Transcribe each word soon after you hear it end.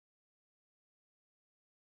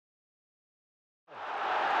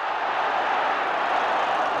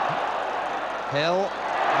Hill,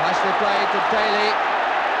 nicely played to Daly.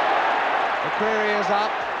 The query is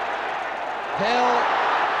up. Hill,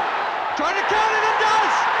 trying to count it and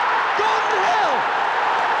does! Gordon Hill!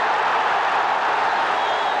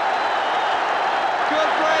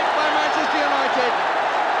 Good break by Manchester United.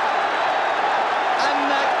 And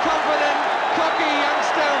the confident, cocky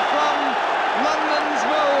youngster from London's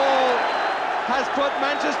Millwall has put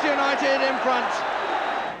Manchester United in front.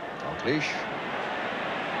 Dalglish.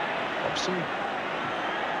 Robson.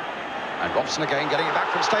 And Robson again getting it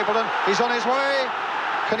back from Stapleton. He's on his way.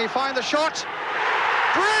 Can he find the shot?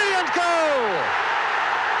 Brilliant goal!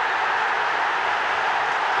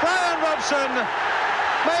 Brian Robson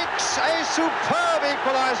makes a superb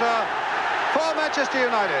equaliser for Manchester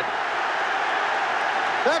United.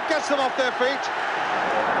 That gets them off their feet.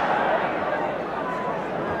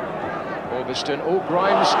 Orbiston. Oh,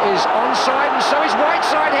 Grimes is onside, and so is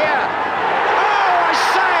Whiteside here. Oh, I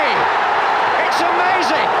say! It's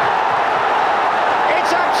amazing!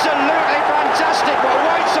 It's absolutely fantastic what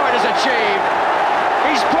Whiteside has achieved.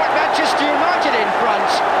 He's put Manchester United in front.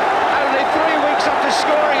 Only 3 weeks after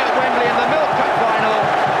scoring at Wembley in the Milk Cup final,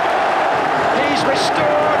 he's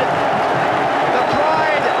restored the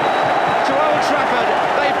pride to Old Trafford.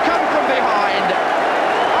 They've come from behind.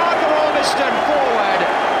 Arthur Orbiston forward,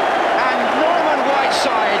 and Norman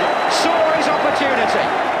Whiteside saw his opportunity.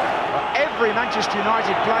 Every Manchester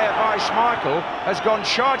United player by Schmeichel has gone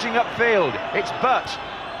charging upfield. It's Butt.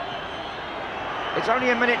 It's only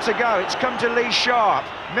a minute to go. It's come to Lee Sharp.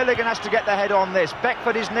 Milligan has to get the head on this.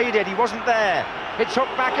 Beckford is needed. He wasn't there. It's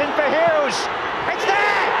hooked back in for Hughes. It's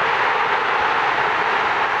there!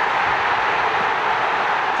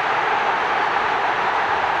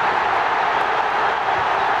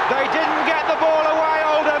 They didn't get the ball away,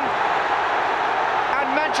 Oldham. And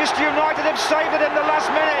Manchester United have saved it in the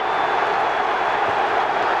last minute.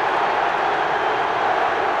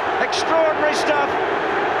 Extraordinary stuff.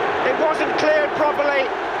 It wasn't cleared properly,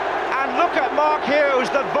 and look at Mark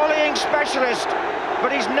Hughes, the volleying specialist,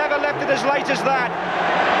 but he's never left it as late as that.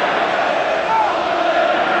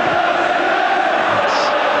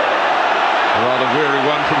 A rather weary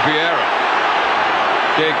one from Vieira.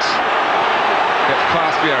 Giggs gets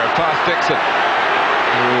past Vieira, past Dixon,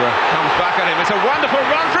 who comes back at him. It's a wonderful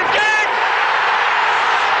run from Giggs!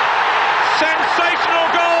 Sensational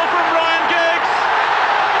goal from Ryan Giggs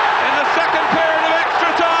in the second period of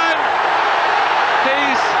extra time.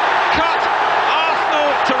 He's cut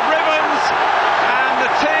Arsenal to ribbons, and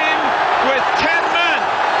the team with 10 men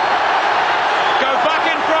go back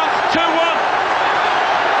in front 2-1.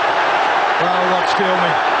 Well, what's failed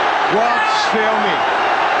me? What's failed me?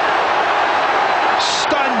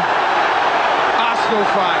 Stunned Arsenal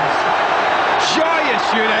fans, joyous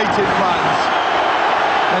United fans,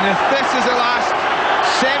 and if this is the last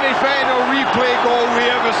semi-final replay goal we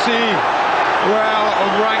ever see, well,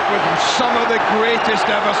 it'll rank with some of the greatest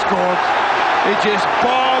ever scored. He just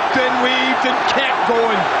bobbed and weaved and kept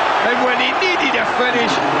going, and when he needed a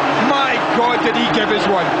finish, my God, did he give us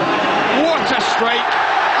one. What a strike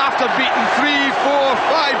after beating 3, 4,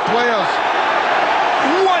 5 players.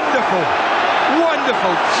 Wonderful,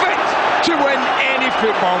 wonderful, fit to win any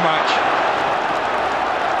football match.